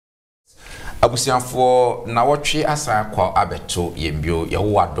abusianfo na wotwe asa kwa abeto yembio ye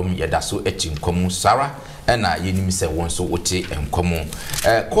wo adom yeda so etinkomu sara na yenim se won so wote enkomu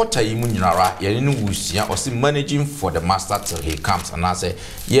quarter yi mu nyinara ye ne wusia osi managing for the master till he comes and say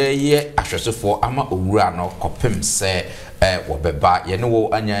ye ahwesefo ama owura no kopem se wobeba ye ne wo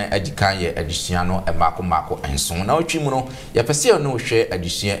anya adikan ye adusua no mako enso na otwi mu no ye pese no hwe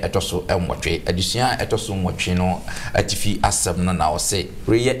adusua etoso enwotwe adusua etoso nwotwe no atifi asem no na o se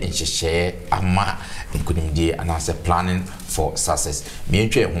reye enhyehye ama nkunimdie and as planning for success me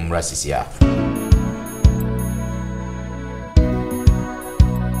ntwe humra sisia.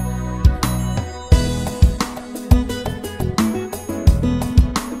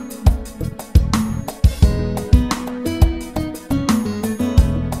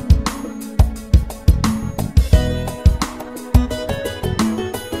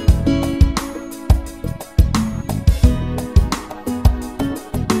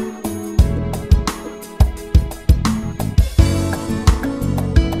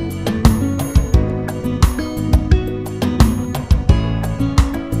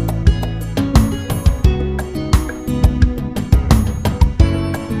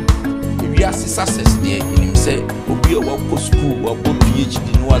 Success there in say obi o go school or go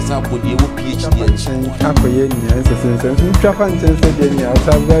PhD no whatsapp go dey PhD akoye nya sense twafa ntense dey nya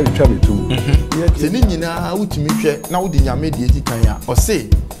asa very trouble too ye ni nyina wutimi hwe na wo de nyame de edi kan ya o say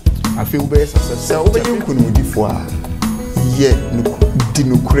afi wo be success say wo be nkunu difo a ye di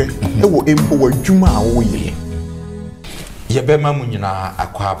nokure e wo empo wadwuma a wo ye yebema mu nyina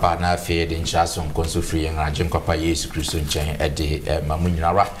akwaba na afi de nchaso nkonso free en agye nkapa Yesu Kristo nchen ede mamu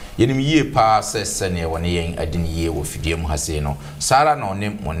nyina ra yenim yie pa sese ne woni yen ade ne yie wo fidie mu hase no sara na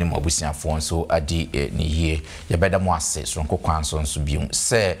onim monim abusiafo nso ade ne yie yebeda mu ase sonko kwanso nso bium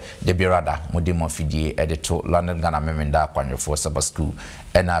se de birada mode mo fidie ede to London Ghana memenda akwanwefo Sabbath school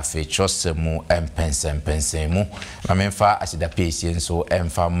ena afi chosemu empensem mu na memfa asida pesi nso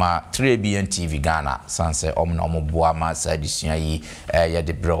emfa ma 3BN TV Ghana sanse omna omoboa ma adisua yi ye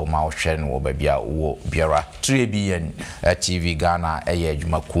de bro ma ohwe no babia wo biara 3BN TV Ghana ye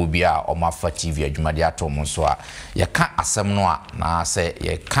adwumako bia o mafa TV adwuma de atom so a ye ka asem no a na se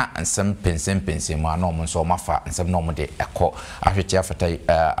ye ka nsem pensem ma na o so mafa nsem no mo de ekọ ahwete afata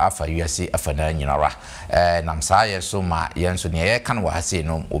afa USA afa na nyinara nam sa ye so ma ye nso ne ye ka no wa hase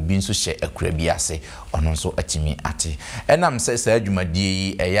no obi nso hye akura bi ase ono nso atimi ate enam se sa adwumadie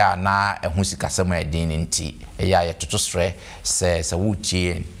yi eya na ehu sikasem edin nti eya ye toto se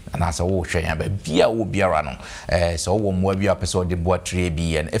wutie na se wo hwe ya ba bia wo biara no se wo mo bia pese de bo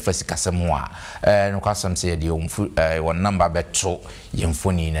 3BN efasi kasem ho a no kwasam se de won number beto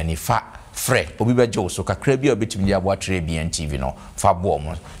yemfoni na ni fa frɛ obi bejo so kakra bia obetimi dia bo 3BN TV no fa bo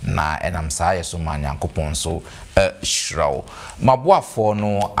mo na enam saa ye so manyankopon so shraw maboafo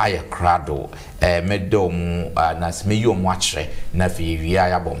no aye krado medom na se meyo mo akere na fe wia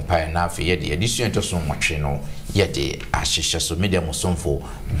ya bompa na fe ye de edisuan to so mo twe no yede ahihye so medium somfo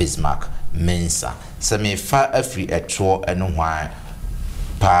Bismarck Mensa se me fa afri etro eno hwan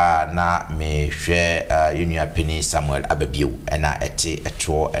pa na me hwe Union Penny Samuel Ababio ena ete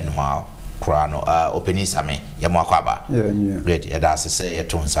etro eno hwan krano openi same yamo akwaba great yada se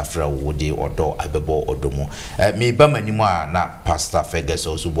yeton safra wode odo abebo odomu me ba manimu a na pastor Fergus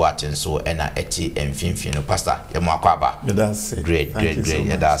osubo atenso ena eti emfimfin no pastor yamo akwaba great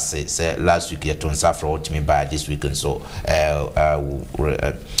yada se last week yeton safra otimi by this week and so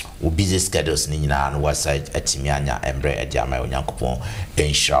busy schedules ni nyina no website atimi anya embre ediama onyankopon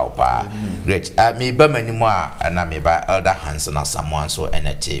enhira pa great me ba manimu a na me ba elder Hansen na someone so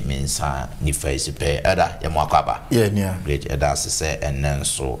enete mensa ni face pe elder yamuakaba great elder se enen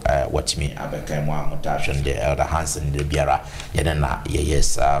so watimi abekan mu amutashon de elder Hansen de biara yene na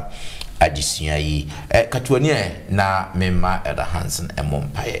yesa adisua yi katuani na memma elder Hansen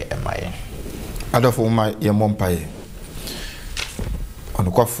emompaye emaye adofo ma yemompaye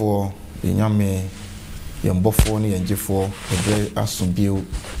onukwafo yenyame yembofo ne yenjefo ebe asumbio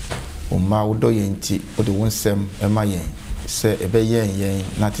oma wodo yenti ode wonsem ema yen se ebe yen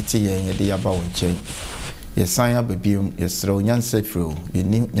na tete yen ye de yaba wonchen yesan ya bebium yesre onyanse fro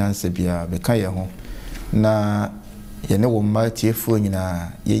yenim nyanse bia beka ye ho na yene wo ma tiefo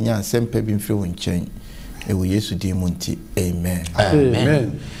nyina yenyanse mpa bi mfre wonchen ewo Yesu di munti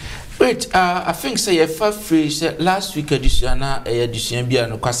amen. Wait, I think say a free last week edition edition bia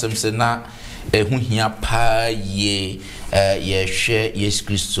no kwasem se na hu hia pa ye share Yesu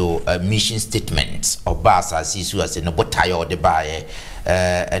Kristo mission statement oba asasi su ase no botayo de bae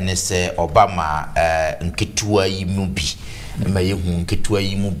ene se Obama nketua yi mu bi ma ye hu ketua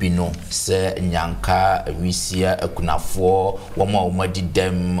yi mu bi no se nyanka awisia akunafo womo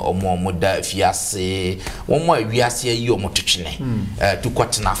omadidem omoda fiase womo awiase yi omototwene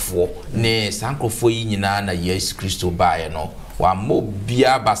tukwatenafo ne sankrofo yi nyina na Yesu Kristo baaye no wa mo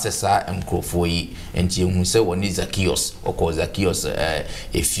bia basesa enkrofo yi enti ehun se woni Zacchaeus oko Zacchaeus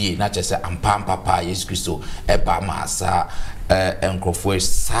efie na chese ampampa pa Yesu Kristo eba masa enkrofo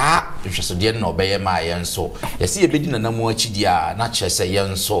sa hwesode na obeye ma yenso yesi ebedi na mo akidi a na chese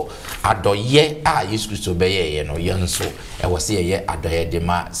yenso adoye a Yesu Kristo beye ye no yenso wose ye adoye de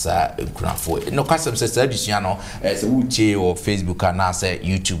ma sa enkrafo no kwasem se sa adusua no se wuche o Facebook na se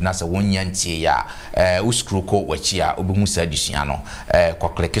YouTube na se wonyantie ya uskroko wachi a obehu sa adusua no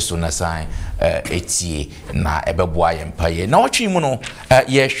kwakleke so na san etie na ebeboa ye mpaye na otwi mu no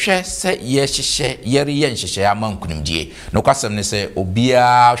ye hwe se ye hyehye yere ye nhyehyye amankunimdie no kwasem ne se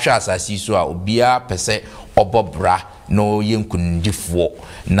obia hwe asasi so a obia pese obobra no yenkunindifo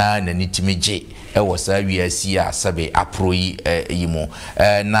na nanitimeje ewo sa wiasi a sabe aproyi yimo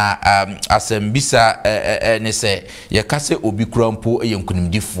na asembisa ne se ye kase obi kurampo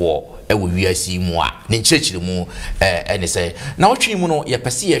yenkunindifo ewo wiasi mu a ne nkyerɛkyerɛ mu ne se na otwi mu no ye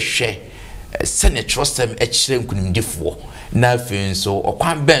pese ye hwe sene trustem ekyerɛ nkunimdifo na afei nso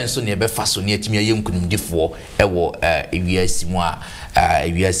okwan ben so ne befa so ne atimi aye nkunimdifo ewo wiasi mu a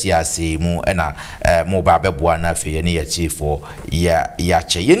wiasi ase mu na mo ba beboa na afei ne yachifo ya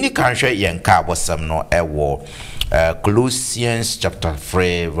che yeni kanhwe yenka abosam no ewo Colossians chapter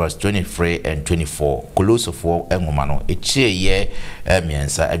 3 verse 23 and 24 Colossofo engoma no ekyeye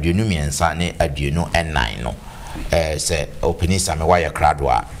miensa aduonu miensa ne aduonu enan no se openisa me waya krado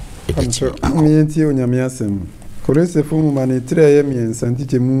a mienti onyame asem Kolosefo mu mane treye miensa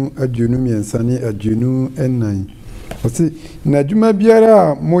ntichemu aduonu miensa ne aduonu enan osi na adwuma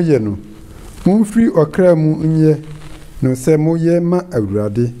biara moye no momfiri okra mu nye no se moye ma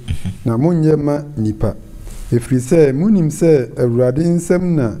awurade na monye ma nipa efiri se munim se awurade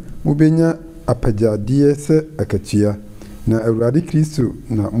nsem na mobenya apagade se akatua na awurade Kristo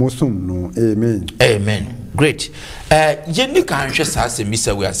na mosom no amen amen great yeni kanhwe saase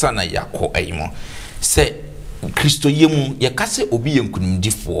misa we asana yakọ ayimo se Kristo yemu yakase obi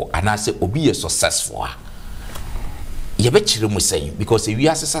yenkunimdifo anase obi ye successful yebekire mu sen because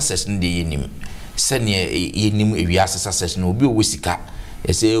ewiase success no de yenim se ne yenim ewiase success no obi owosika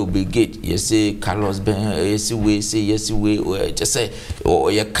yese obi gate yese Carlos Ben yese we say yese we just say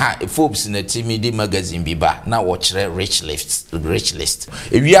ye ka Forbes na TMD magazine biba na wo kire rich list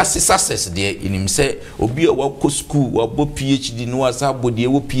ewiase success de yenim se obi a wa school wa bo PhD no asa body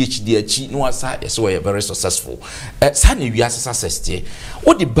wo PhD achi no asa yese we very successful sa na ewiase success de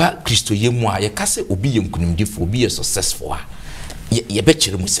wo de ba Kristo yemu a ye ka se obi ye nkunimdifo obi ye successful a ye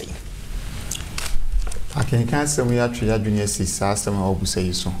bekire mu sen aken kan sem ya twa adwene si sa sem a obusa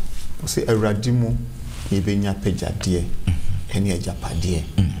yi so o se awurade mu ye benya pejade ene ajapade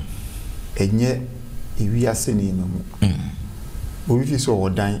enye ewiase ni mamu o wi fi so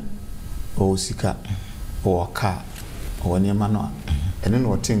wodan o sika o ka o ne ma no ene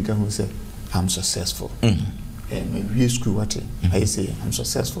no tinka hu se I'm successful my wi school what I say I'm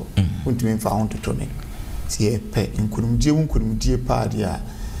successful untimi fa on to me tie pe nkunumdie pa dia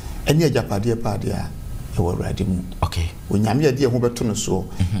ene ajapade pa dia already mu okay onyame ade ho beto no so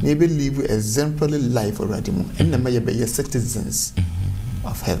na be live exemplary life already mu and na be citizens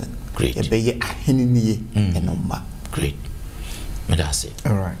of heaven great be aheniniye enoma great me da say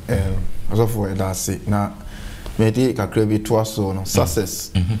all right also for that say na me dey kakra bi to aso no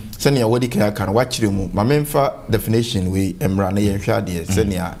success senia wodi ka kan wa kire mu ma memfa definition we emra na ye hwa de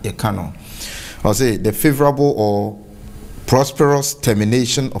senia ye kan no I say the favorable or prosperous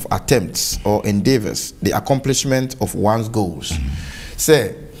termination of attempts or endeavors, the accomplishment of one's goals.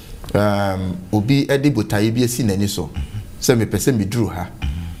 Say, obi edi botaye bi esi nani so. Say me pese me drew ha.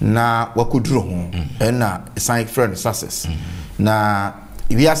 Na wakudru ho. Na sign friend success. Na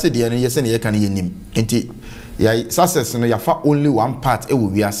we ase de no yese ne ye kan ye nim. Enti ya success no ya fa only one part e wo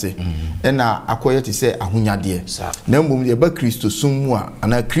wi ase. Na akoye ti say ahunyade. Na mbom ye ba Kristo sum a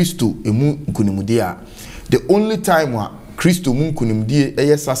ana Kristo emu nkunimude a the only time wa Kristo munkunimdie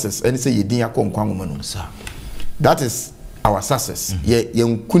eye success ene say yedin akonkwan ngoma no that is our success ye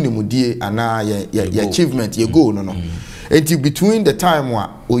nkunimdie ana ye achievement ye goal no enti between the time wa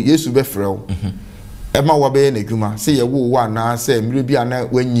o Yesu be frɛw ema wa be na dwuma say ye wo wa na say mire bia na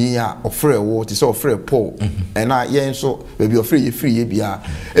wanyi a ofrɛ wo ti say ofrɛ Paul ena ye nso be bi ofrɛ ye free ye bia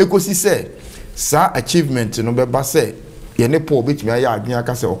ekosi say sa achievement no be ba say ye ne Paul betimi aya adwen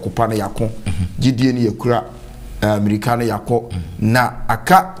aka say okopa na yakon gidie ne yakura Americano yako na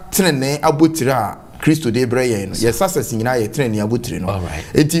aka tenene abotira Christo de Brain, yes, success in I train Yabutri. All right.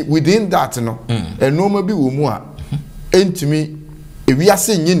 It within that, no, and no maybe umua, and to me, if we are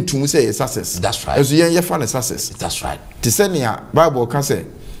saying in to say success. That's right. As you find a success. That's right. Tisenia Bible can say.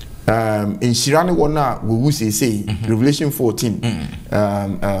 In Shirani Wana, we will say Revelation 14,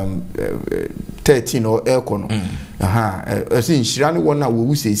 13 or Elkono. As in Shirani Wana, we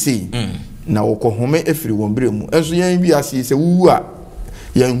will say, now Oklahoma everyone brim. As we are say, who are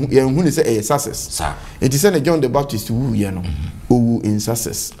young who is a success. It is John the Baptist who who in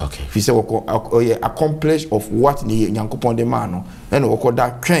success. Okay. If you say, accomplish of what the Yankopon de Mano and Oko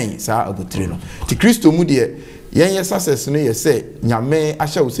that train, sir, Abutrino. The Christo Mudia. Yes, success no you say nyame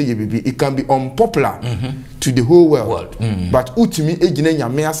asha say ye bibi it can be unpopular to the whole world. But ultimately ejine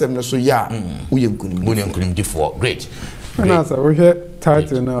nyame asem no so ya uye nkunim before great. And as we hear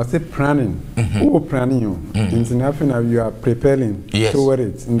title now say planning. Who planning you? Into nothing you are preparing toward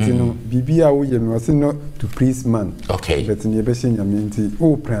it. Into no bibi a uye me was not to please man. Okay. But in the best nyame nti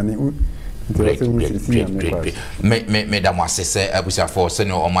who planning great. Madam Assessor, Abusa for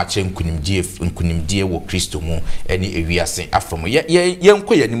Seno or Machin Kunimdie wo Christo mu any ewiase afrom. Young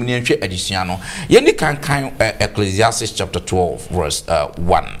Quay Adiciano. Yenny can kind Ecclesiastes chapter 12, verse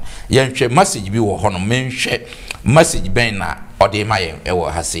 1. Yenche message be wo hono menche message bena or de maye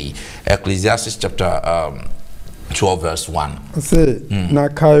ewo hasi. Ecclesiastes chapter 12, verse 1. Say na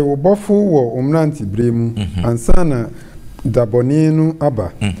kai wo bofo wo umranti bremu ansana dabonenu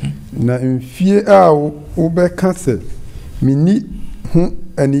aba na mfie a wobɛka sɛ mini hu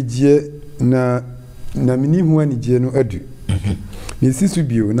anigye na mini hu anigye no adu ni sisu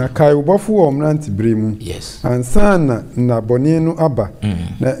bio na kai wobɔfo wɔ mranti bremu ansa na dabonenu aba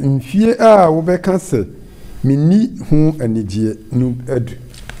na mfie a wobɛka sɛ mini hu anigye no adu.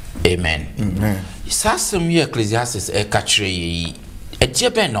 Amen. Sasem ye Ecclesiastes e ka kyerɛ yi agye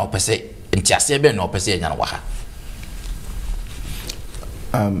bɛn na opese ntiase bɛn na opese nya no wa ha.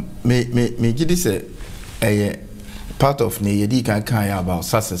 Me gidi say part of ne yedi kan about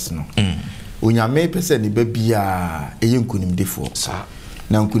success no. Onyame pese ni ba bia eye nkunimdefo.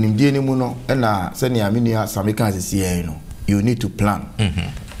 Na nkunimdie ni mu no na se ne amenia sameka asisi no. You need to plan.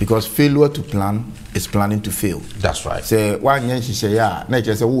 Because failure to plan is planning to fail. That's right. Say one yen hihye ya na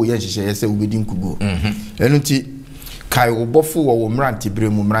je say wo yen hihye say wo bedi nkugo. Enu ti kai obofo wo mranti bre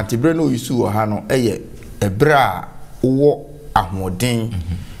mu mranti bre no yisu wo ha no eye ebra wo ahoden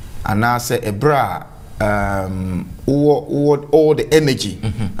anase ebra all the energy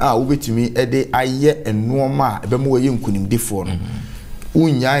wo betimi e de aye enoma ebe mo ye nkunimdefo no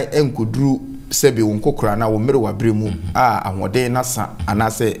unyai enkoduru sebe wonkokora na wo mere wa bremu ahoden nasa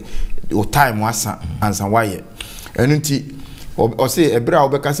anase o time wasa ansa waye enu nti o say ebra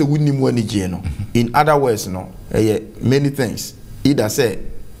obeka say wunnimu anigye no in other words no many things either say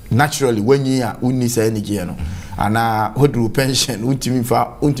naturally when you are unni say anigye no ana hodru pension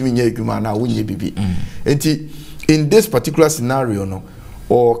untimi nya edwuma na wonye bibi enti in this particular scenario no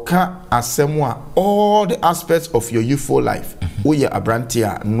or ka asemwa all the aspects of your youthful life we are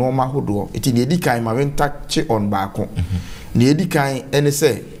abrantia normal hodo enti ne edikan ma wenta che on baako ne edikan ene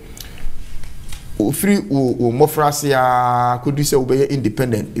say free o mofrasia could you say we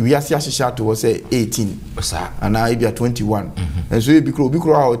independent we are shisha to say 18 and now be 21 and so you be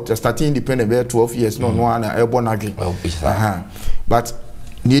out starting independent be 12 years no one e born again but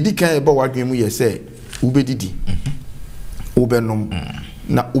need kan e ba wadwen mu ye say ubedidi ubenom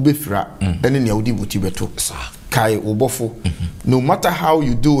na ubefra ene ne udi buti beto kai obofo no matter how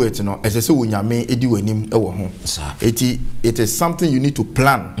you do it no as say wonyame edi wanim e wo ho it is something you need to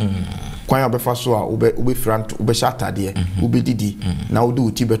plan kwan obefa so a ube front ube shatade ube didi na udu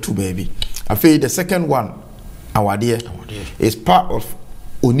uti betu baby afei the second one awade is part of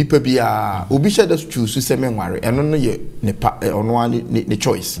onipa bia obi shada choose se menware eno no ye ne pa ono ani ne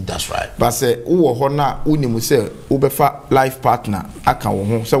choice. That's right. But say wo ho na unimu se ubefa life partner aka wo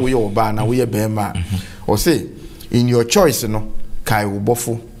ho se wo ye oba na wo ye bema o say in your choice no kai wo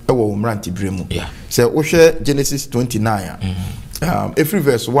bofo e wo mranti bremu say wo hwe Genesis 29 every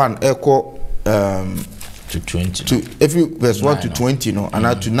verse 1 echo to 20 to every verse 1 to 20 no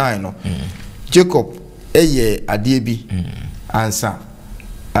and to 9 no Jacob eye ade bi answer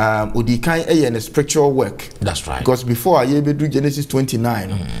Udikan a spiritual work. That's right. Because before I ever do Genesis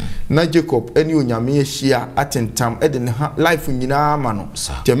 29, na Jacob any unyame shia atentam eden life nyina mano.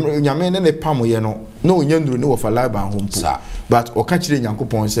 Unyame ne pamo ye no unyandru ne wofa life ban home. But okachire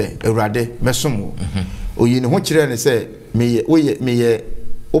Nyankopon say Ewurade mesom. Oyi ne ho kire ne say meye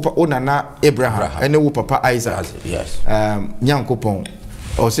onana Abraham ene wo papa Isaac. Yes. Nyankopon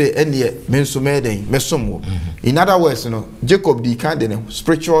or say any menso meden mesom. In other words, Jacob the kind of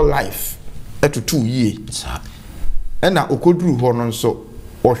spiritual life etutu yie ena okoduru ho no nso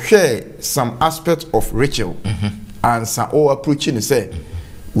o hwe some aspect of Rachel and sa o approaching say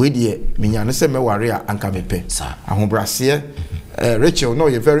we die minya no se meware a anka mepe ahobrase Rachel no,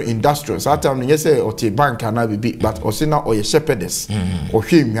 you're very industrious. That time you say o te bank na bibi, but o say na o ye shepherdess. O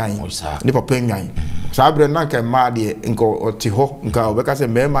hwe nwan. Ni papa nwan. So abre na nka ma de nko o te ho nka o beka say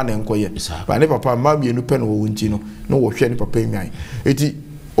mema na nko ye. But ni papa ma mienu pe no wo nti no, no wo hwe ni papa nwan. Eti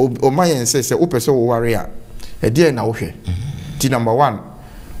o ma yen say o pese wo ware a, e de na wo hwe. Ti number 1,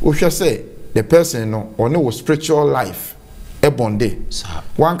 o hwe say the person no or no spiritual life ebonde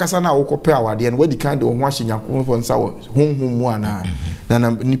wan kasa na wokope awade no wadi kan de ho ahye nyankopon nsa wo honhom mu ana na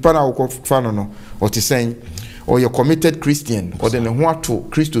nipa na wokofa no o te sen o ye committed Christian o de ne ho ato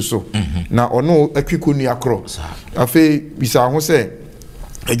Christo so na ono akwikonu akro afi bisa ho se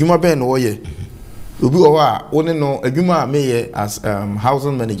adwuma ben no ye obi o ha woni no adwuma meye as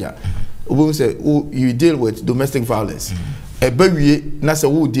housing manager obi say you deal with domestic violence ebawie na se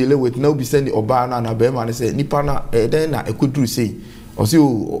wo deal with na obi send oba na be ma na say nipa na den na ekuduru say o say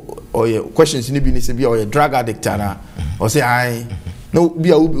o ye questions ni bi ni say bi o ye drug addict na o say ai no bi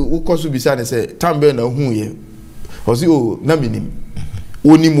a wo koso bi say na say tambe na hu ye o say o na minim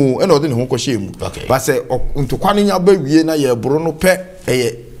onimu e na o de ne ho kohye mu ba say ntokwa ne nya bawie na ye boro no pe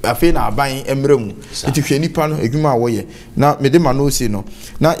ye afi na aban emremu iti hwe nipa no adwuma wo ye na mede ma no si no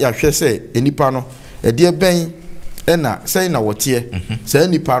na ya hwe say enipa no e de ben ena say na wote say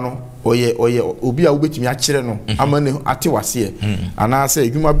nipa no oye obi a wobetimi a kire no amane ate wase ana say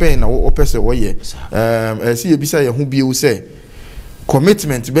adwuma ben na wo pese wo ye si ebisa ye ho bie wo say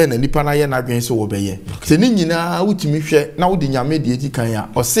commitment ben na nipa na ye na adwen so wo be ye say ni nyina wotimi hwe na wo de nyame de edi kan ya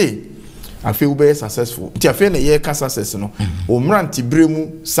o say afi wo be successful ti afi na ye ka success no o mranti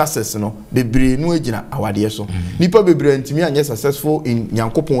bremu success no bebre no agina awade so nipa bebre ntimi anye successful in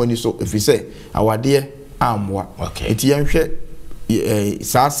nyankopon ani so efi say awade amwa eti yenhwe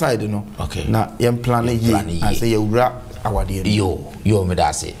sa side no na yen plan yi ase ye wura awade yo me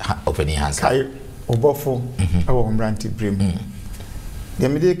da say opening hands kai obofo awo mranti brem the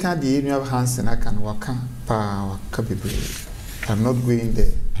media can the area hands na kan waka pa waka bebre. I'm not going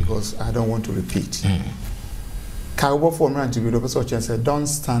there because I don't want to repeat. Kai obofo mranti brem the person say don't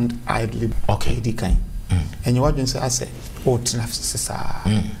stand idly di kan and you want say ase o tinafse sa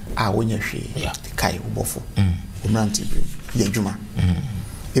a wonya hwe kai obofo mranti brem ye djuma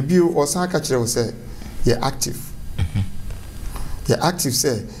ebi o san ka kire wo say ye active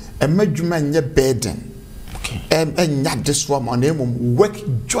say e madwuma nye burden enya this one na emom work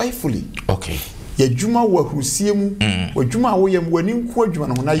joyfully ye djuma wa husie mu o djuma wo yem wani nko djuma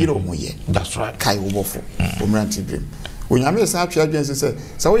no na yire o ye that's right kai obofo mranti brem onyame sa atwa adwen say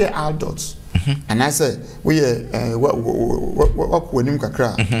so we adults and I say we wani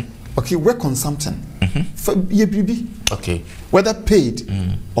kakra okay work on something for ye bibi whether paid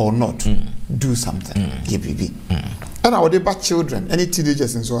or not do something ye bibi and our back children any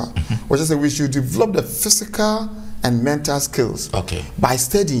teenagers and so on we just say we should develop the physical and mental skills by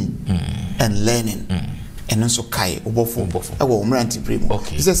studying and learning and also kai obofo ewo mranti brem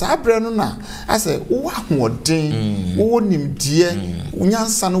he says abre no na I say wo ahoden wo nimdie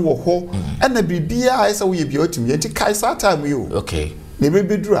unyansa no wo ho na bibia I say wo ye bia otimi enti kai sa time yo na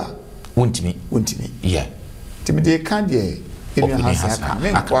bebeduru a wontimi yeah timi de kan de in your hands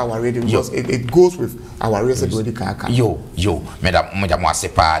our radio because it goes with our radio kaka yo madam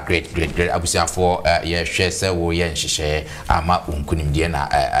wasepa great abusia for ye hwe se wo ye nhihye ama unkunim de na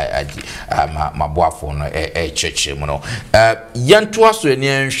ma boafo no cheche mu no yanto aso eni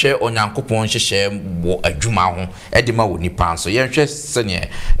nhwe onyankopon nhihye bo adwuma ho e de ma woni pan so ye hwe se ne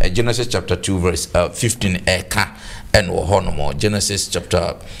Genesis chapter 2 verse 15 eka and Honomo Genesis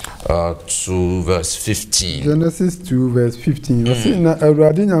chapter 2 verse 15. Genesis 2 verse 15. Wasi na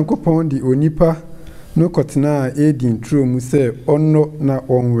Awurade Nyankopon di onipa no kotena edin tro mu se onno na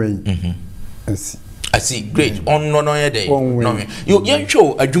onwen. I see great onno no ye dey. No you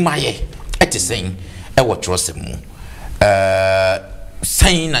yenhwo adwuma ye etesen e wo trosem mu.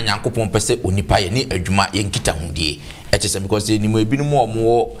 San na Nyankopon pese onipa ye ni adwuma ye nkita hundie. Etesen because ni mo ebinom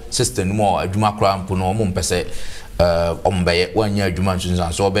omo sister ni mo adwuma kra mpo no omo mpese ombaye wanya adwuma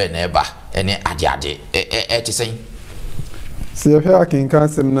nsunsan so be na eba ene ade etisen se hwe akenka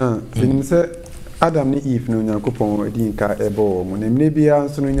asem na finim se Adam ni Eve no Nyankopon edi nka ebo mo na mne bia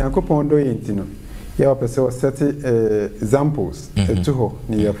nso no Nyankopon do yenti no ya opese o set examples to ho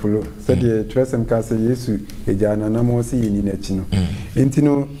ni ya follow se de tresem ka se Yesu ejana na mo se yini na chi no enti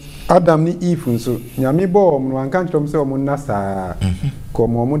no Adam ni Eve nso nyame bo mo anka ntrom se o mo nasa ko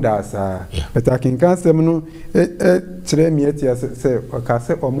mo da sa but akenka asem no kire mi etia se o ka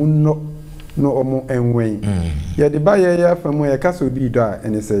se o mo no no omo enwen ye de ba ye ya famu ye kasa obi do a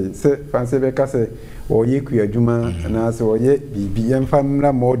ene se fanse be kasa o ye ku adwuma na se o ye bibi en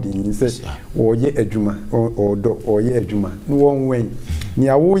famra modin se o ye adwuma o do o ye adwuma no won wen ni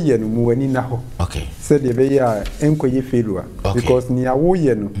awo ye no mu wani na ho okay se de be ya enkoye failure because ni awo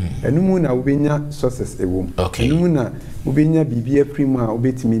ye no enumu na obenya success ewom enumu na obenya bibi aprimu a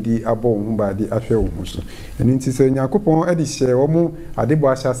obetimi di abo ho ba di ahwe wo ho so enu nti se nyakopon edi hye wo mu adebo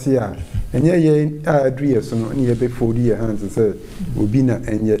ahyase a enye ye adrie so no ne ye be fodi ye hands se obi na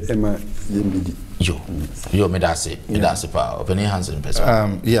enye ema ye mbidi yo me dase pa open hands in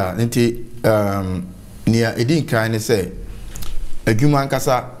person yeah nti nia edin kan ne se adwuma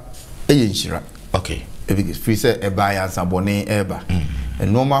nkasa eye nhyira okay because free say eba ya ansabone eba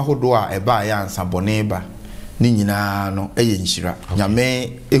normal hodo a eba ya ansabone ba ni nyina no eye nhyira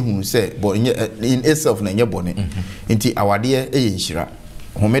nyame ehunu se bo in itself na nye bone nti awade eye nhyira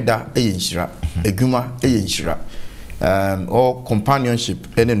homeda eye nhyira adwuma eye nhyira or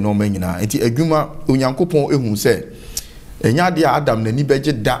companionship ene normal nyina nti adwuma onyankopon ehunu se enya de Adam na ni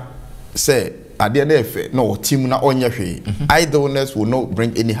beje da se ade na efe na otim na onye hwe idleness will not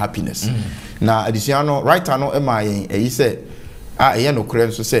bring any happiness na adisiano right ano ema yen eyi se eye no kure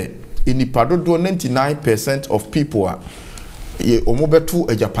nso se inipa dodo 99% of people are ye omo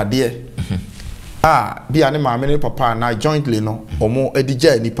betu ajapade bia ne maame ne papa na jointly no omo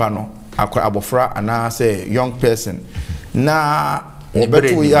edija nipa no akwa abofra ana say young person na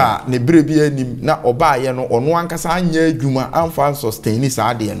obetu ya ne bere bi anim na oba ye no ono ankasa anya adwuma amfa sustain sa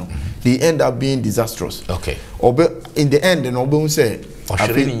ade no they end up being disastrous okay in the end no obe say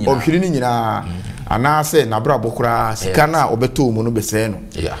ohwiri ni nyina ana say na bra bokura sika na obeto mu no bese no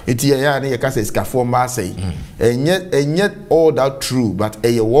enti ya ne ye ka say sika fo ma say enye all that true but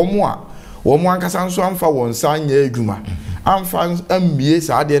eye wo mu ankasa nso amfa won sa anya adwuma amfa ambie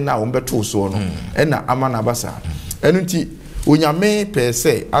sa ade na wo beto so no na ama na basa enu nti onyame per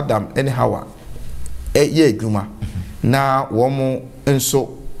se Adam and Hawa ye adwuma na wo mu nso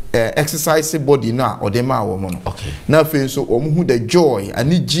exercise body na odema wo mu no na fe nso wo mu hu the joy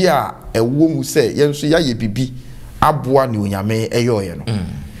ani gia ewo mu se ye nso ya ye bibi aboa ni onyame eyoye no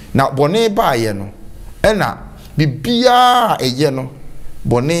na bone ba ye no na bibia eye no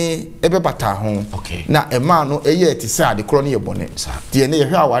bone ebe bata ho na ema no eye ti se ade kro no ye bone de ne ye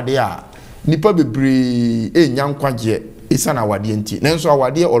hwa awade a nipa bebre enya nkwaje isa na awade nti nanso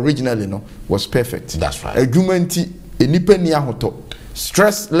awade originally no was perfect that's right adwuma nti enipa ni ahoto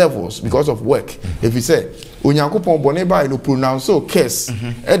stress levels because of work if you say onyankopon bone ba no pronounce so curse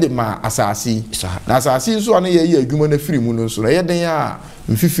edema asasi na asasi so ana ye adwuma na firi mu no so na ye den a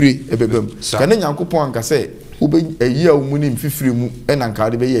mfifiri ebebem kana nyankopon anka say ube eyi a mu ni mfifiri mu na nka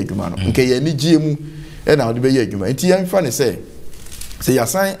de be ye adwuma no nke ye ni gie mu na de be ye adwuma nti yan fa ne say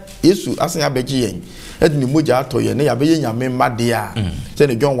yasan Yesu asan abeji yen edini moja ato ye ne ya be ye nyame made a say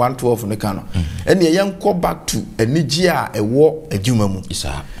ne John 1:12 ne ka no ene ye enko back to enigi a ewo adwuma mu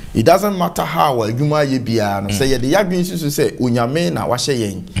it doesn't matter how adwuma ye bia no say ye de yadwen sisu say onyame na wahye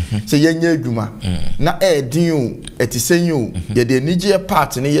yen say ye nya adwuma na edin o etisenyi o ye de enigi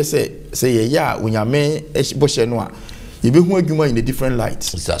part ne ye say ye ya onyame bohye no a you be hu adwuma in a different light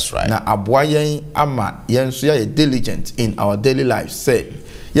that's right na aboa yen ama yen so ya diligent in our daily lives say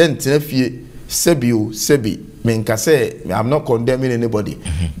yen tenafie sebi menka say I'm not condemning anybody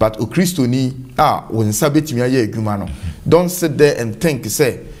but o Christoni when sabetimi aye adwuma no don't sit there and think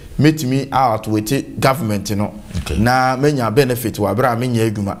say meet me out with government no na menya benefit wa bra menya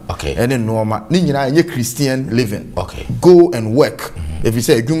adwuma ene normal ni nyina enye Christian living go and work if you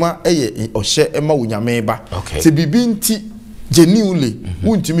say adwuma eye ohye ema wonyame ba te bibi nti genuinely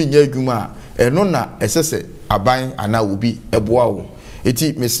wuntimi nya adwuma eno na esese aban ana obi eboa wo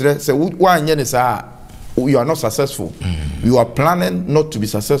eti mesre say wa anye ne sa you are not successful you are planning not to be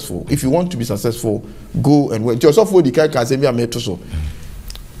successful if you want to be successful go and work yourself for the can say me ameto so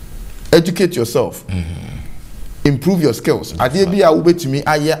educate yourself improve your skills ade bia wo betumi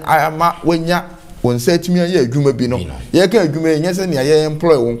aye ama wanya won setimi aye adwuma bi no ye ka adwuma enye se ne aye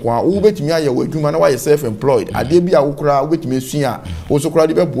employ won kwa wo betumi aye wo adwuma na wa self employed ade bia wo kura wo betumi asua wo so kura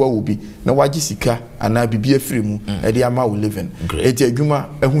de beboa wo bi na waji sika ana bibia free mu e de ama wo living eti adwuma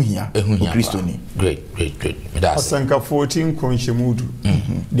ehu hia o Kristoni great asanka 14 konhyemudu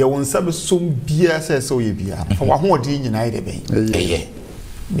de won sabe som bia se so ye bia fa wa ho de nyina ide ben eye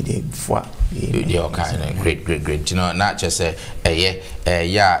me de fwa yeah okay great you know na chese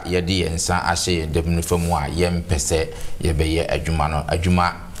ya ye de yensa ahye dem no famu a ye mpese ye be ye adwuma no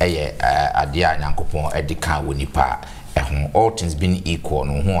adwuma eye ade a nyankopon edi kan woni pa all things being equal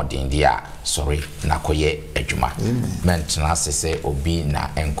no ho odin dia sorry na koye adwuma mentena se obi na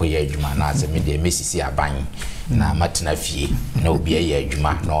enkoye adwuma na se me de mesisi aban na matena fie na obi aye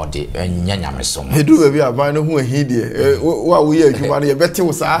adwuma na ode enya nyamesom edu be aban no ho ahi de wa wo ye adwuma na ye bete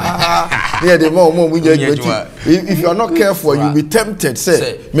wo saa na de ma mo nya adwuma if you are not careful you be tempted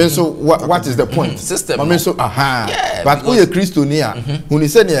say me so what is the point system me so but we Christo ni a huni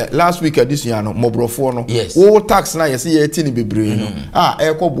say last week this year no mobrofo no wo tax na ye say ye ti ni bebre no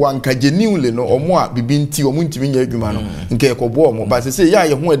ekobo anka genuinely no omo a bibinti omo ntimi nya adwuma no nka ekobo omo but say ya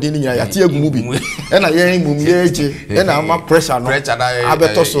ye ho ade ni nya ya te agumu bi e na ye ngum ye eje e na ama pressure no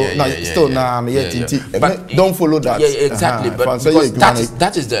abeto so na still na ye tinti don't follow that exactly but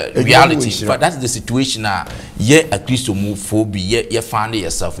that is the reality but that's the situation ye a Christo move phobia ye find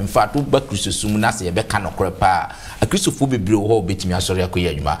yourself in fact wo ba Christo sum na say ye be ka no pa a Christo phobia bi ho betimi asori akoye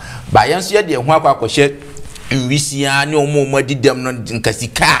adwuma ba yenso ye de ho akwakohye nwisia ne omo adidam no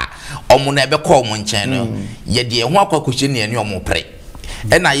nkasika omo na ebe ko omo nchen no ye de ho akwakohye ne omo pre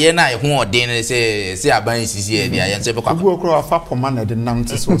ena ye na ho odin ne se aban sisi e dia ye se be kwa go kro afa poma na de nam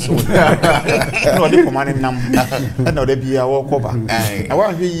te so no de poma ne nam ena de bia wo koba na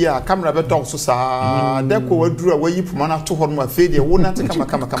wa hwe yi a camera be dog so sa de ko waduru a wayi poma na to ho no afi de wo na te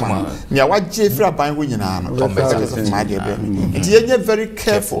kama nia wa je fira aban ho nyina no ma de be nti ye very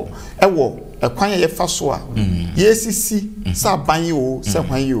careful ewo ekwan ye fa so a ye sisi sa aban yi o se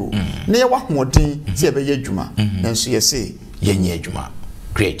kwan yi o na ye wa hodin se e be ye adwuma nanso ye se ye nya adwuma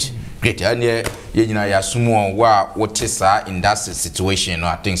great and you know ya sumo wa what is in that situation no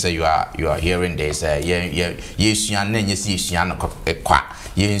I think say you are hearing this yesuan na nyesi yesuan no kwa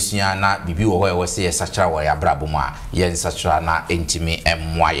yesuan na bibi wo ho say sachara wo ya brabo mu a yen sachara na entimi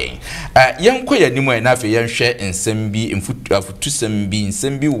emwa yen kwa yanimu na afi yen hwe nsem bi mfutusem bi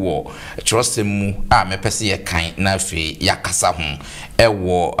nsem bi wo trustem mu a mepese ye kan na afi yakasa ho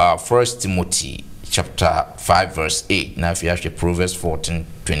wo 1 Timothy chapter 5 verse 8 na fi ahwe Proverbs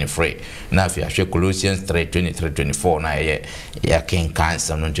 14:23 na fi ahwe Colossians 3:23-24 na ya ken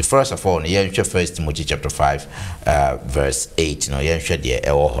cancer no first of all ya hwe 1 Timothy chapter 5 verse 8 no ya hwe de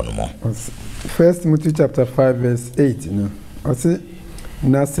ewo hono mo 1 Timothy chapter 5 verse 8 no ose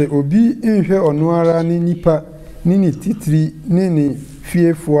na se obi nhwe ono ara ni nipa ni titiri ni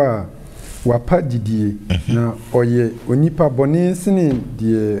fiefo a wapa didie na oye onipa bone sene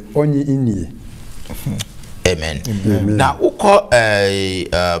de onye inie. Amen. Now we call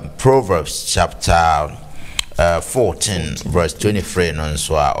Proverbs chapter 14 verse 23 no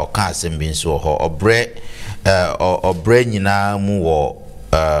so o ka sembi so ho obre nyina mu wo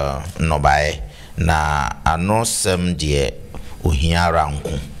nobae na anosem de ohiara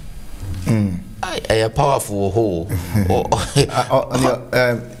nko a powerful ho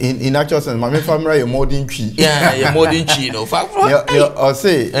in actual sense my family your modern tree your modern tree no fa or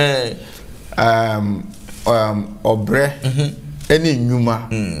say obre eni nyuma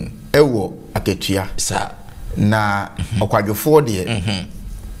ewo aketua na okwadwofo de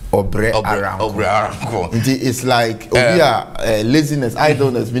obre aranko it's like obia laziness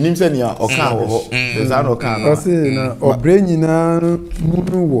idleness minim say nia okan wo there's an okan no say na obre nyina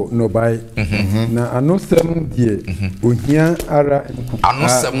munu wo no bai na anosem die ohia ara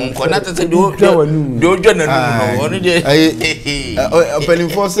anosem ko na tete do odwa na no no de opening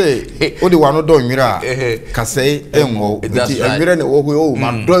for say o de wano do nwira kasei enwo ti nwira ne wo ho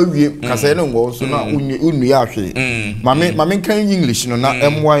ma do awie kasei ne ngo so na unu ya hwe mame kan English no na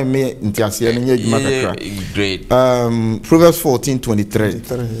my me ntiase no nya adwuma kakra great Proverbs 14:23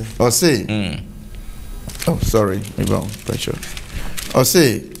 or say oh sorry maybe pressure or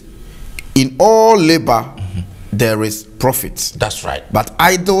say in all labor there is profit. That's right. But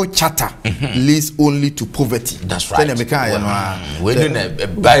idle chatter leads only to poverty. That's right. We do a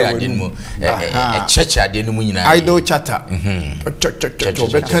buy idle chatter.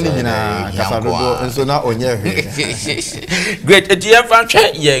 Great. Dear Franche,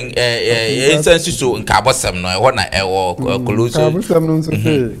 young incense so in Cabosam, no, what I Colossians.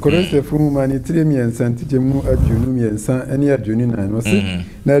 Correct from Manitrim and Santimu at Junumi and San any at Junina. No, see,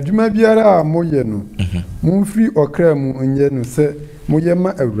 now Juma Biara Moyeno, Moon free or creme. Munye no se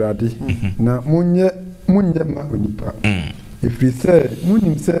moyema awrade na munye ma onipa ifri se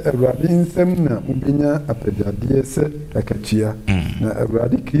munim se awrade nsem na mubenya apedade se akatua na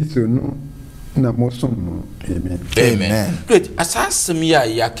awrade Kristo no na mosom no amen great asasem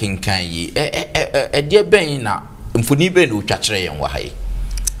ya kenkan yi de ben na mfoni ben no twakere yen wa hai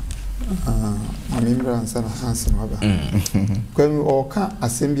amimra ansa na hansen waba kwem oka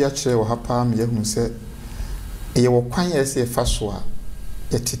asem bia kire wo hapa me yahunu se ye wo kwan ye se fa so a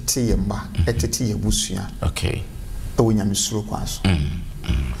etete ye mba etete ye busua okay ewo nyamesuro kwan so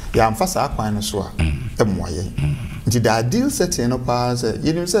ya amfa saa kwan no so a emoye nti the ideal setting no pa say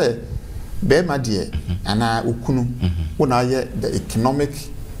you say be ma de ana okunu wona ye the economic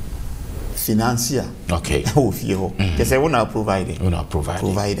financier okay o fie ho ke say wona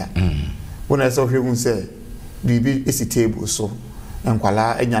provider wona so hwegu say bibi esi table so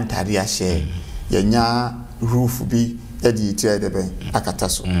enkwala enya ntade a share yenya roof bi edi tie de ben akata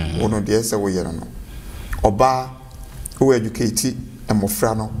so wono de say wo ye no oba who educate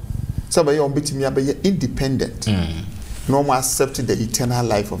emofra no so be yon betimi abe independent no more accept the eternal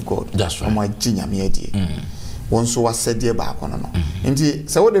life of God. That's right. No more jinyame adie won so wasede ba akono no nti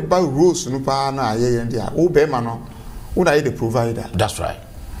say wo de ba rules no pa na aye ndi a wo be ma no wo na ye the provider. That's right.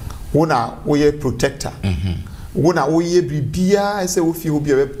 Wo na wo ye protector wo na wo ye bibia say wo fi wo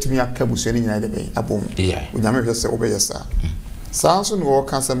bia betimi aka busu ni nyina de be abom nyame hwe say wo be yesa saa so no wo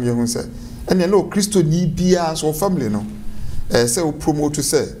ka sam ye hu say ene no Christo ni bia so family no say wo promote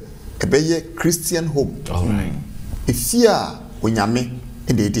say ebeye Christian home. All right. Ifia onyame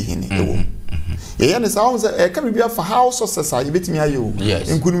ende edi hene ewo ye ne sa say ka bibia for house success a yebetimi aye o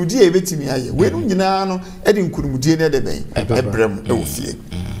nkunumdie yebetimi aye we no nyina no edi nkunumdie ne de ben ebrem ewo fie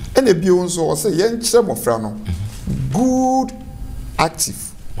ene bio nso o say ye nkyere mofra no good active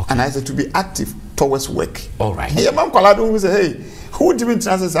and I say to be active towards work. All right. Ye man kwala do say hey who didn't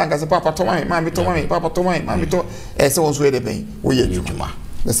translate say anga papa to my mama to my papa to my mama to say won so e de ben wo ye djuma.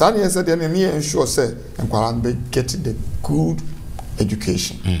 The son here said, and ensure say, and Kwaran get the good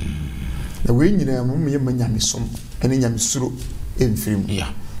education. The way you know, me yamisum, and in yamisuru in film.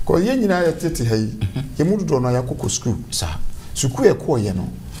 Yeah. Because yen you know, tete hey, you moved to a Yakuko school, sir. Suku a ko, you know.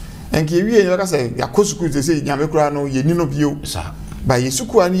 And give you, like I say, Yakuko school, they say, Yamakrano, ye nino view, sir. By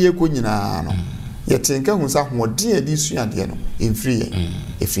Yasuku and ye kunina. Yet think I was more dear this year, in free,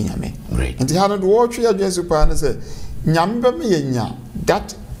 if you me. Great. And the hundred watch your Jesupa and say, Nyamba me nya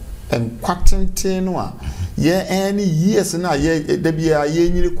that and quatin no ye any years na ye da bia ye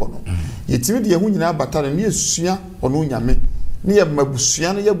nyiri kono ye timi de hu nyina batare ne esua ono nyame ne ye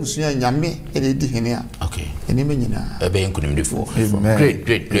mabusua no ye busua nyame e di hene a okay eni me nyina e be nkunimdifo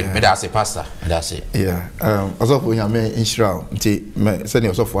great me da say pastor that say yeah also for nyame inshira nti me se ne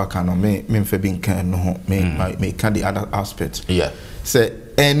also for aka no me mfa bi nkan no ho me can the other aspect yeah say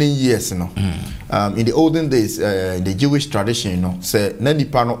any years no in the olden days in the Jewish tradition no say na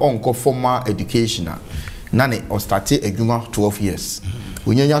nipa no onko formal education na ne o start adwuma 12 years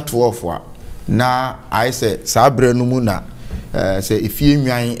unyanya 12 a na I say sabre no mu na say ifie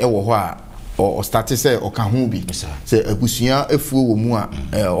nwan e wo ho a o start say o ka ho bi say abusua afuo wo mu a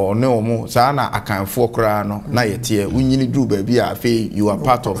o ne o mu sa na akanfo kra no na yete unyini dru ba bi a fe you are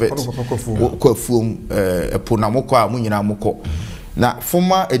part of it ko afuo epo na mokọ a munyina mokọ na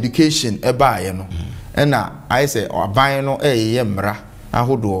formal education ebaaye no na I say aban no ye mra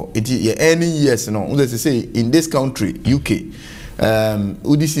ahodo eti ye any years no we say in this country UK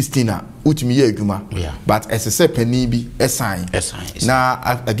udi 16 a utimi ye adwuma but as a pani bi assign na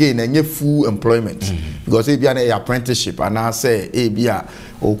again enye full employment because e bia na apprenticeship and I say e bia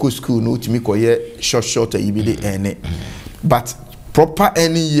o ko school no utimi koye short e bi de ene but proper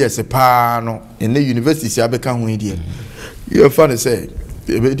any years pa no in the university si abeka ho idie you find say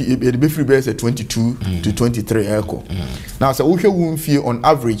it be free base 22 to 23 echo now so we hwe fee on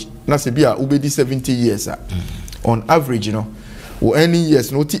average na se bia we be 70 years on average you know wo any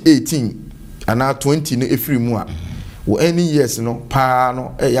years no 18 and 20 no efiri mu a wo any years no pa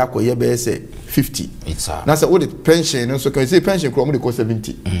no e yakoye be say 50 now so with the pension so can you say pension from the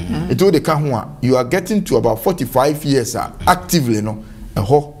 70 it all the ka ho a you are getting to about 45 years actively no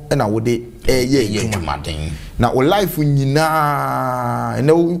ho na wo de na o life nyina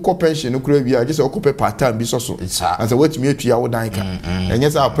na wo ko pension no kura bia just o ko part time bi so and so what me atua wo dan ka and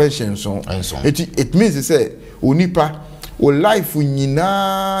yes our pension so it means say onipa o life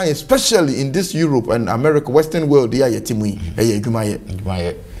nyina especially in this Europe and America Western world they are yetimu e adwuma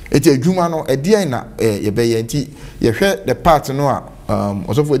ye eti adwuma no e dia na ye be ye nti ye hwe the part no a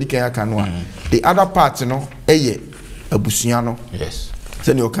osofo edikan aka no a the other part no ye abusua no yes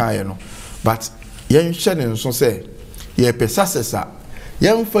say ne okaye no but yen hwe ne nso say ye pesasesa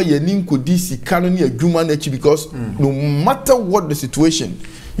yen fa ye ninkodi sika no ne adwuma na chi because no matter what the situation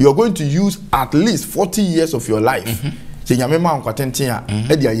you are going to use at least 40 years of your life say nyame ma nkwatenten a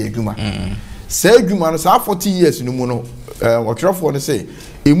e dia ye adwuma say adwuma no say 40 years no mu no otwerefo no say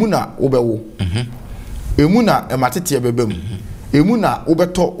emu na obewo emu na ematete ebebem emu na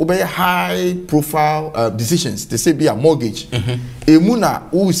obeto obeye high profile decisions they say be a mortgage emu na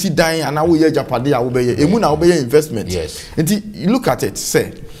wo si dan ana wo ye japade a obeye emu na obeye investment yes nti you look at it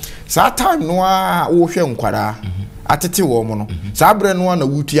say that time no a wo hwe nkwara atete wo mo no saa bre no na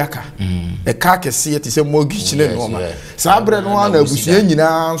wutu aka e ka kese te se mortgage ne no ma saa bre no na abusua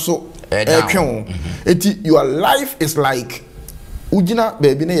nyina nso etwe eti your life is like ugina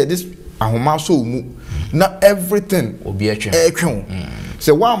baby na ye this ahoma so mu na everything obi etwe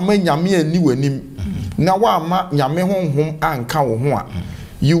se wa ma nyame ani wanim na wa ma nyame honhom anka wo ho a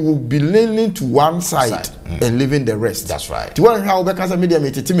you will be leaning to one side and leaving the rest. That's right. To one how because media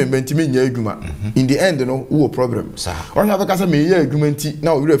metiti me mentimi nya adwuma. In the end no wo problem. Or how because me nya adwuma nti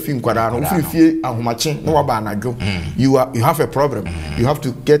na wo refi nkwada no fi fie ahomache na wa ba anadwo. You have a problem. You have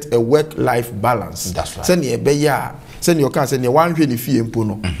to get a work life balance. That's right. Send e be ya send your can send one hwe ni fie mpo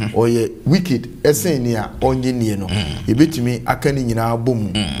no or ye wicked esen ni a onye ni no e betimi aka ni nyina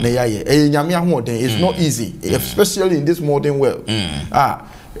bom na ya ye nyame ahoden. It's not easy, especially in this modern world.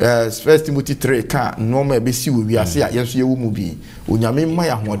 First Timothy 3 ka normal be si we ase a yenso ye wo mu bi onyame mma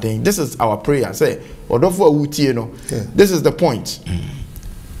ya hoden. This is our prayer. Say odofo awutie no, this is the point.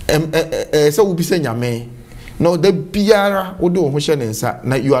 So we be say nyame no the biara odo ho hye nensa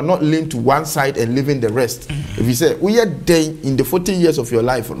na you are not linked to one side and leaving the rest. If you say we are day in the 40 years of your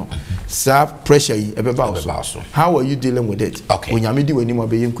life no serve pressure ebeba. How are you dealing with it? Okay. Onyame di wani mo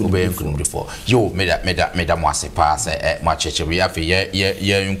be yen before you meda mo ase pa say ma cheche we afi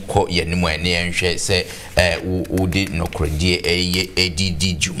ye nko ye nimu ene enhwe say wo di nokrodie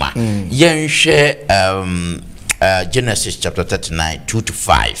edidi juma ye nhwe Genesis chapter 39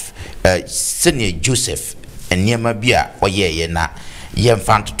 2-5 senior Joseph eniema bia oyeye na ye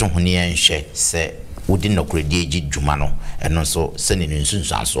mfanto to hone enhwe se wodi nokredie ji dwuma no eno so senior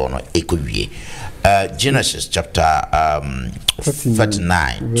nsunsuanso no ekowie Genesis chapter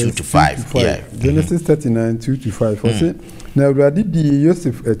 39 2-5 yeah Genesis 39 2-5 ose na Awurade di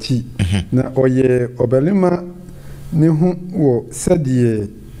Joseph achi na oye obelima ne ho wo sadie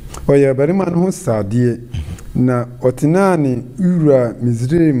oye obelima ne ho sadie na otinani ura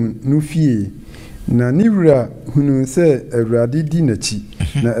Misraim no fie na niwura hunu se Awurade di nachi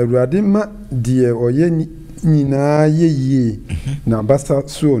na Awurade ma die oye nyina yeye na basa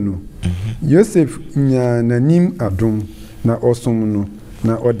so no Joseph nya nanim adom na osom no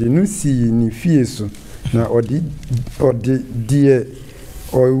na ode no si ni fie so na ode die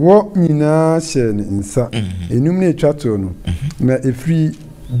owo nyina hye ne nsa enum na etwato no na efri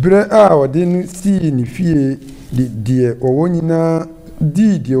bre a ode no si ni fie die owo nyina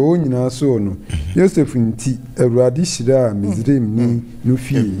die owo nyina so no Joseph nti Awurade hyira Misraim ni no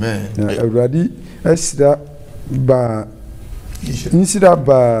fie na Awurade ahyira ba insida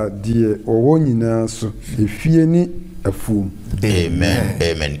ba die owo nyina so efie ni afuom.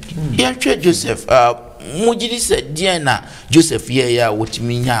 Amen. Ya twa Joseph mujidi se die na Joseph ye ya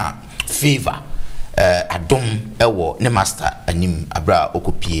wotimi nya favor adom ewo ne master anim abra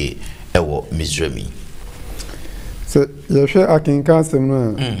okopie ewo Misraim. So ye hwe akenka asem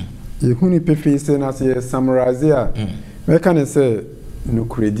no ye huni pefe se na se summarize a me kan se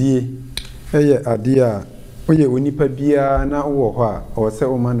nokredie eye ade a oye onipa bia na wo ho a o se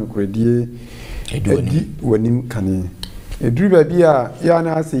o ma nokredie edi wanim kane eduru ba bia ya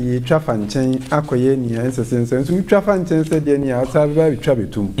na ase ye twafa nchen akoye ni ansesense so twafa nchen se de ni a sa ba twa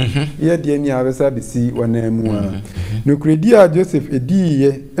betum ye de ni a be sa besi wanamu a nokredie a Joseph edi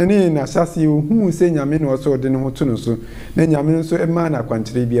ye ene na hyase hu se nyame no so de ne ho to no so na nyame so e ma na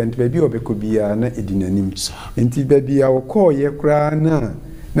kwankyere bia nti ba bia obeko bia na edinanim nti ba bia wo ko ye kra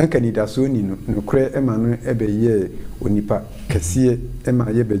na kanida so ni no kre ema no ebe ye onipa kese ema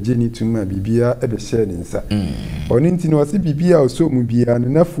ye beje ni tuma bibia ebe share ni nsa oni nti no wase bibia oso mu bia no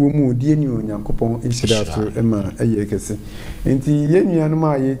nafuo mu die ni onyankopon ishira so ema eye kese nti ye nuanu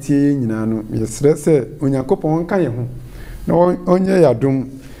ma ye tie nyina no ye srese onyankopon kan ye ho na onye yadom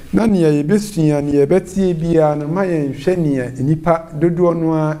na ne ye besua ne ye betie bia no ma ye hwe ne enipa dodo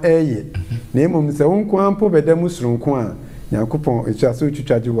no a eye na emom se wonko ampo bedam surunko a Yakupon echaso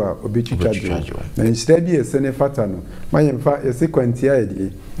chuchaji wa obechuchaji na nshira bi esene fata no mayemfa esequenti a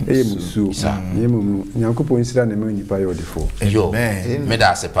eye musu yemu Yakupon nshira na me nipa yodefo yo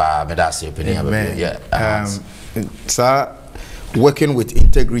medase opinion yeah sir working with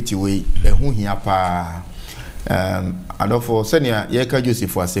integrity we ehu hia pa adofo senia ye ka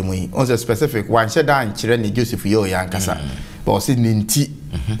Joseph asemu yi on specific one sheda nkyere ne Joseph ye o yankasa but o se nenti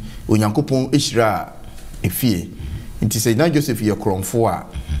Onyankopon ehira efie nti say na Joseph ye kromfo a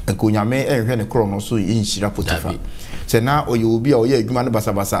enkonyame enhwe ne krom no so inhira Potiphar say na oye obi a oye adwuma no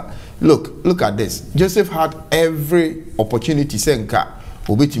basabasa look at this. Joseph had every opportunity senka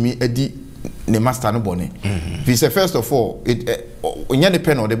obetimi edi ne master no bone. He said first of all onya ne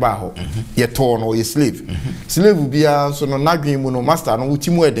pen o de ba ho ye to no ye slave slave bia so no nadwen mu no master no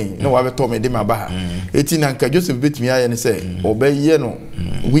utimu eden na wa beto me de ma ba ha eti na nka Joseph betimi aye ne say obeye no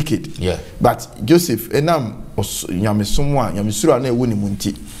wicked but Joseph enam nyamesom a nyamesuro na ewo ni mu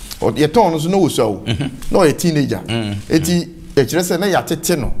nti ye to no so no wo so no ye teenager eti e kire say na ya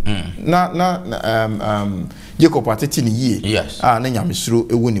tete no na Jacob atete ni yie na nyamesuro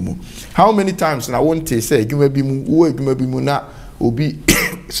ewo ni mu. How many times na won te say adwuma bi mu wo adwuma bi mu na obi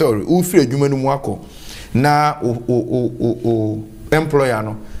sorry wo free adwuma no mu akọ na o employer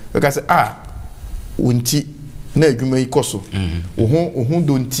no because wonti na adwuma yi koso ohun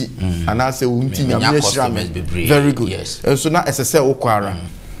do nti ana say wonti nyame ahira very good so na esese wo kwara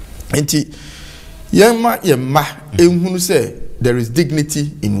nti yemma ehunu say there is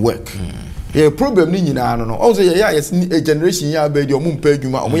dignity in work. Yeah, problem ni nyina no also yes a generation ya be di omo mpa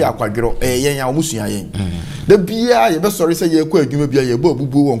adwuma omo ya akwadwero yen ya omo sua yen da bia ye be sorry say ye kwa adwuma bia ye bo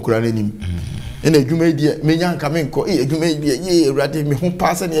abubu won kura nanim ena adwuma di menya nka me nko adwuma di ye urade me ho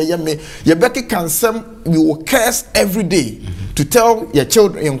pass na ye me ye be kansem we will curse every day to tell your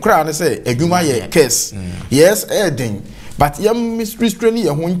children in kura na say adwuma ye curse yes eden but ye restrain ye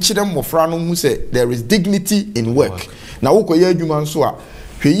ho nkire mmofra no hu say there is dignity in work na wo koye adwuma nso a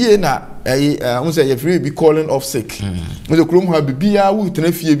hweye na I say if you be calling off sick. The krom ha bibia wo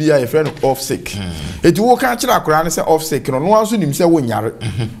tena fie bia your friend off sick. Eti wo kan kira akora ne say off sick no no anso nim say wo nyare.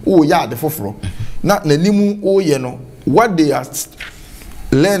 Wo ya de foforo. Na nanimu o ye no what they are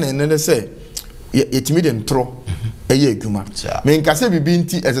learning and they say yetimi de ntro eye adwuma. Me nka say bibi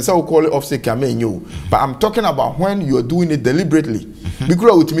nti ese say wo call off sick am enyo. But I'm talking about when you are doing it deliberately.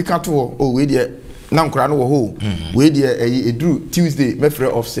 Because utimi ka to oh we there na nkora no wo ho we dey edru Tuesday me free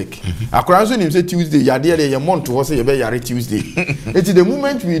off sick akora so nim say Tuesday ya dey ye month ho say ye be yare Tuesday it is the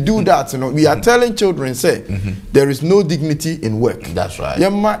moment we do that, you know, we are telling children say there is no dignity in work. That's right.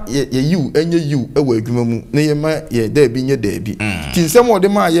 Yemma ye you enye you e wa adwuma mu na yemma ye da bi nye da bi tin sem wo de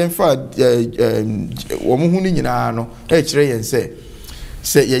ma ye mfa wo mu hu ni nyina no e kire yen say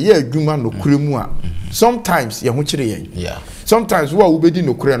ye adwuma no kuremu a sometimes ye ho kire yen sometimes wo ubedi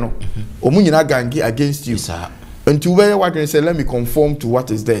no kure no omunyina gangi against you until where what can say let me conform to what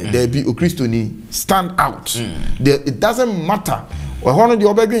is there there be o Christoni stand out it doesn't matter or hono the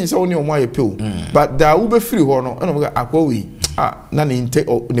obegin say oni omo ayepe but da ube free hono eno akwa we na ne inte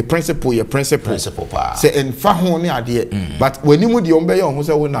the principle pa say enfa ho ne ade but wani mu de ombe ye ho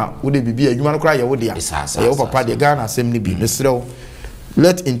say wo na wo de bibi adwuma no kra ye wo de ya wo papa de Ghana asem ne bi ne srew.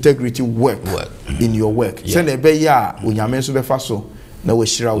 Let integrity work in your work. Send a be ya unyame so be faso na we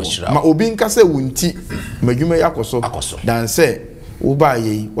shira wo. Ma obi nka se wunti madwuma yakoso dan say wo ba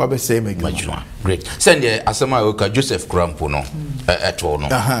ye wa be say madwuma. Great. Send the asema oka Joseph Krampo no eto no.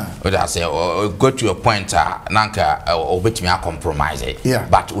 We da say go to your point nanka obetimi a compromise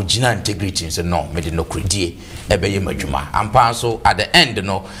but ojina integrity say no me de no kredie e be ye madwuma. Ampa so at the end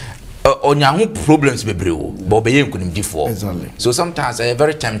no onyahu problems bebreo but obeye nkunimdifo. So sometimes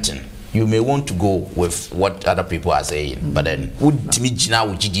very tempting. You may want to go with what other people are saying, but then would timijina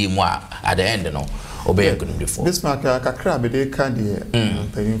ujidi mu at the end no obeye nkunimdifo. This mark kakra be dey ka de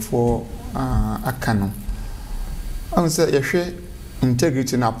payinfo akano. I say yehwe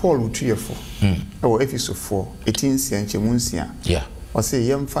integrity na Paul utuyefo. E wo Efeso 4 18 nchemu nsia. Yeah. O say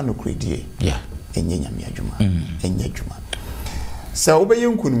yemfa no kredie. Yeah. Enye nyame adwuma. Enye adwuma. Sa obeye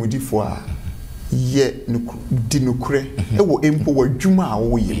nkunimdifo a ye di nukure ewo empo wadwuma a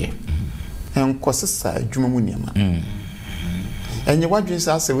wo ye enkosesa adwuma mu niam enye wadwen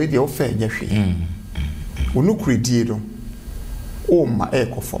sa se we de ofa enye hwe onukure die do o ma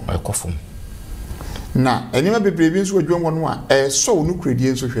ekofom na enema bebrebe nso adwuma no a so onukure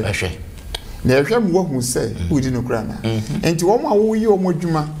die nso hwe na ehwe mu wo hu se udi nukure na enti wo ma wo ye o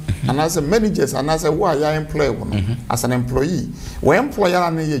adwuma and as a managers and as a wo ya employee wo no as an employee wo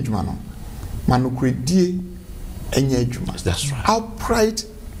employer na ye adwuma no manukredie enye adwuma. That's right. Outright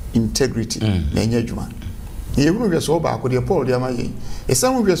integrity na enye adwuma. Ye hunu hweso ba ko de Paul de amaye.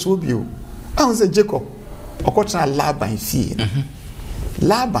 Esam hweso bio. Ahun se Jacob okotena Laban fie.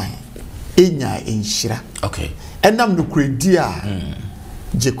 Laban enya enhira. Okay. Enam nukredie a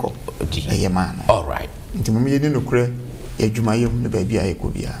Jacob eye man. All right. Nti mum ye ni nukre adwuma yem ne ba bia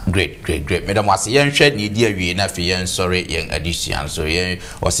ekobia. Great. Madam wase yen hwe ne di awie na fe yen sorry yen addition so yen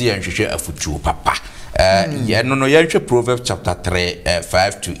wase yen hwehwe afutu papa. Yen no yen hwe Proverbs chapter 3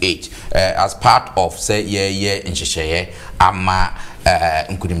 5 to 8 as part of say ye nhyehyeye ama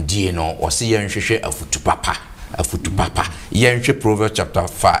nkunimdie no wase yen hwehwe afutu papa yen hwe Proverbs chapter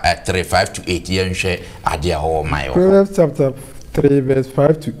 3 5 to 8 yen hwe ade a ho mayo. Proverbs chapter 3 verse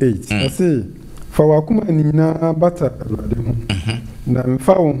 5 to 8 I say for wakuma ni na bata alade ho na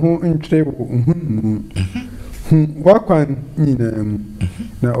mfa wo ho ntwere wo hu wakwan nyinaa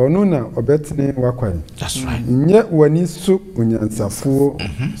na ono na obetene wakwan. That's right. Nye wani so onyansafuo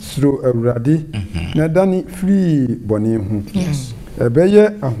suro awurade na dani free bone ho. Yes. Ebeye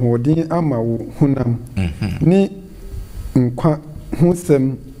ahodin ama wo hunam ni nkwa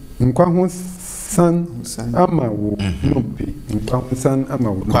hosem nkwa hosan ama wo nompe nkwa hosan ama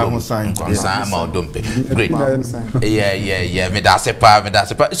wo ama wo dompe. Great. Yeah, me that's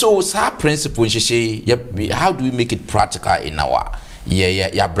a so sa principle how do we make it practical in our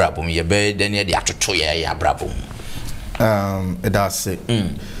ya brabum ye be then ya atoto ya brabum that's it.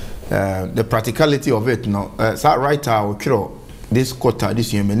 The practicality of it no so right our this quarter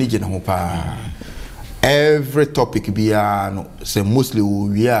this year manage na hopa every topic be no say mostly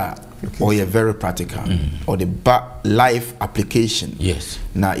we are or you're very practical or the life application. Yes.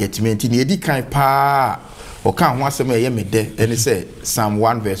 Na yetiment ni edi kan pa o kan ho asem ye me de and say Psalm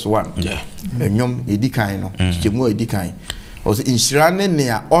 1 verse 1. Yeah. Enyom edi kan no chemu edi kan o say inshira ne ne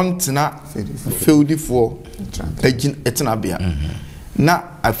a ontena feudifo agin etena bia na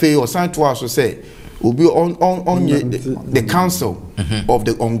afei o san to aso say obi on the council of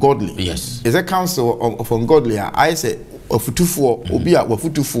the ungodly. Yes. Is a council of ungodly. I say ofutufo obi a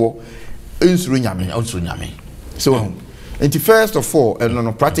wafutufo ensuru nyame. So and first of all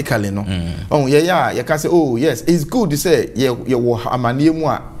no practically no oh yeah you can say oh yes it's good to say you amanie mu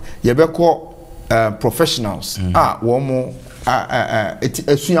a ye beko professionals wo mo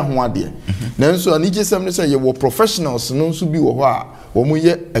esua ho ade na nso ani jesem no say ye professionals no nso bi wo ho a wo mo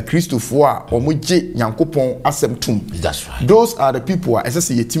ye a Christofo a wo mo je Nyankopon asem tum. That's right. Those are the people as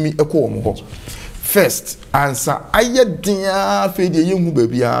say yetimi ekọ wo mo ho first answer aye dia fe de yehu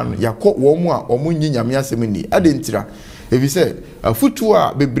babia no yakọ wo mo a wo mo nyi nyame asem ni adentira if you say afutu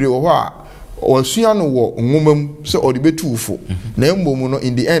a bebre wo ho a osua no wo nwomam se odi betufo na embom no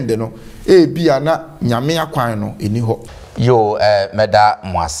in the end no bia na nyame akwan no eni ho yo meda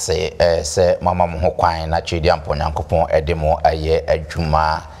mwase se mama mo ho kwan na twedi ampo Nyankopon edemo aye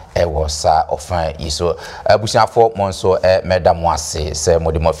adwuma ewosa ofan yiso abusiafo mo nso meda mwase se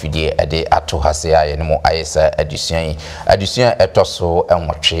modimo fidie ede ato hase aye ne mo ayesa adusuan etoso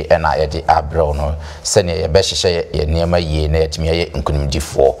enwotwe na yede abrew no se ne ye be hyehyɛ ye niema yie na yetimi ye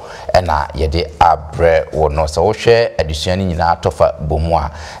nkunimdifo na yede abre wo no se wo hwɛ adusuan ni nyina atofa bomu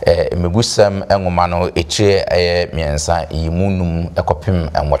a mebusam enwoma no ekire miensa yimunum ekopem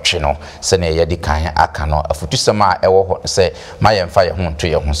enwotwe no se ne yede kan aka no afutusam a ewo ho se mayemfa ye ho nto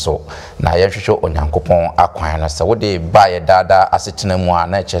ye ho so na yehwehwe Onyankopon akwan no se wode ba ye dada asetena mu a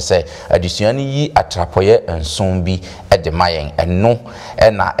na kyese adusuan yi atrapoye enson bi ede mayen eno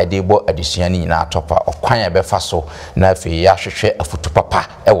na ede bo adusuan nyina atopa okwan ye befa so na afi ya hwehwe afutu papa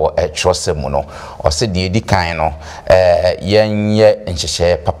ewo ekyerosem no ose de edi kan no yenye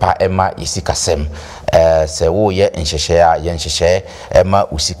nhyehyɛ papa ema yisikasem se wo ye nhyehyɛ a ye nhyehyɛ ema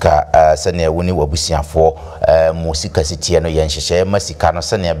usika se na woni wabusiafo musika sitie no ye nhyehyɛ ema sika no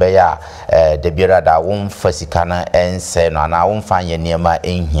se na be ya de biara da wo mfa sika no ense no na wo mfa ye niema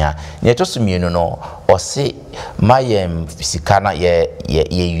enhia ne to sumienu no ose mayem sika na ye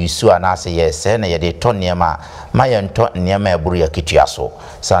yusu anase ye se na ye de to niema mayen to niema eburu ya kitua so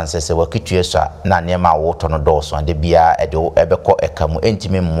sanse se wakitua so na niema wo to no do so ade bia ede ebekọ ekamu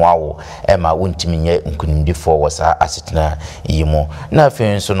entimi mmoa wo ema wontimi nye nkunimdifo wasa asetena yimo na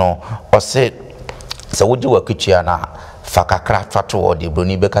afei nso no ose se wodi wakitua na fakakra fato de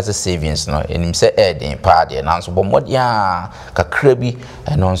broni bekase savings no enim se eden pa de na nso bomodia kakra bi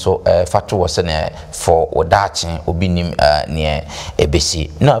eno nso fato wo se ne for odachi obi nim ne ebesi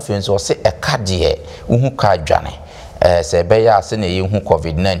na afei nso se ekade uhu ka dwane se be ya se ne yehu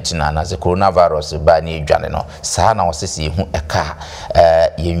covid-19 na ze coronavirus ba ne dwane no saa na wo se yehu eka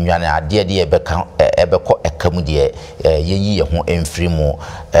yenwane ade de ebekọ ekamu de yeyi ye ho emfirimu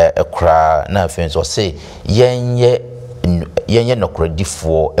ekra na afei nso se yenye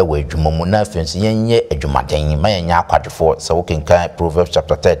nokrodifo ewa adwuma mu na afenso yenye adwumaden ma yenya akwadefo se wo kenkan Proverbs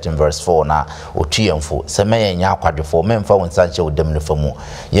chapter 13 verse 4 na otuyemfo se ma yenya akwadefo memfa wonsanche odam nefa mu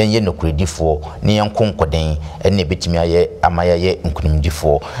yenye nokrodifo ne yenkonkoden ene betimi aye amaya ye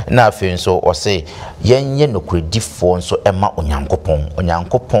nkunimdifo na afenso o se yenye nokrodifo nso ema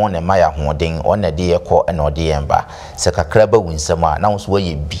onyankopon ne ma ya hoden ona de yekọ ena ode yemba se kakra ba winsam a na wonso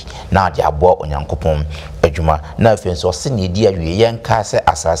waye bi na ade abo onyankopon adwuma na afenso se ne di awie yenka se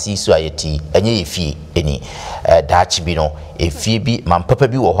asase isu ayeti enye efie eni daachi bi no efie bi mampapa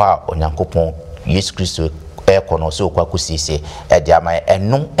bi wo ho a onyankopon Yesu Kristo kono so kwa kusise de ama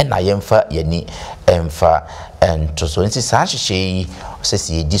eno na yemfa yani emfa entoso nsi saa hyehyɛ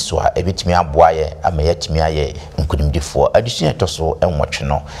sesi edi so a ebetimi aboa ye ama yatimi aye nkunimdifo adusua etoso enwotwe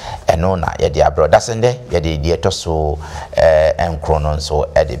no eno na ye de abro dasende ye de etoso enkrono nso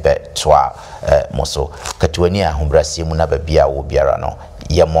de be toa moso katuani a hombrasie mu na babia wo biara no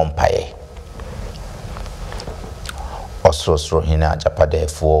ye mompae osoro hina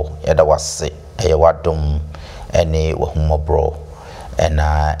japadefo ye da wase eye wadom ene wahumobro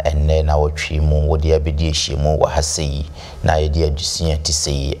ena enne na wotwi mu wodi abedi ehyiemu wa hasei na yedi adusia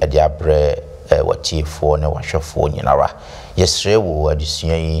tisei ade abre watiefo ne wahwefo nyinara yesre wo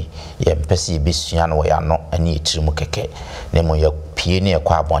adusia yi ye mpese besua no ya no ene etirimu keke ne mo ya pie ne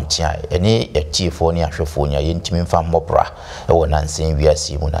kwa abonte a ene atiefo ne ahwefo nya ye ntimi mfa mmobra wo nansen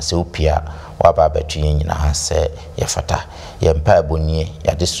wiase mu na se opia waba batu nyina ha se ye fata ye mpa abonie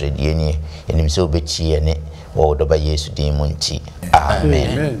ya desredie ni enim se obechi ye ne wo do ba Yesu din mu nti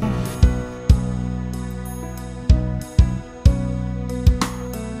amen.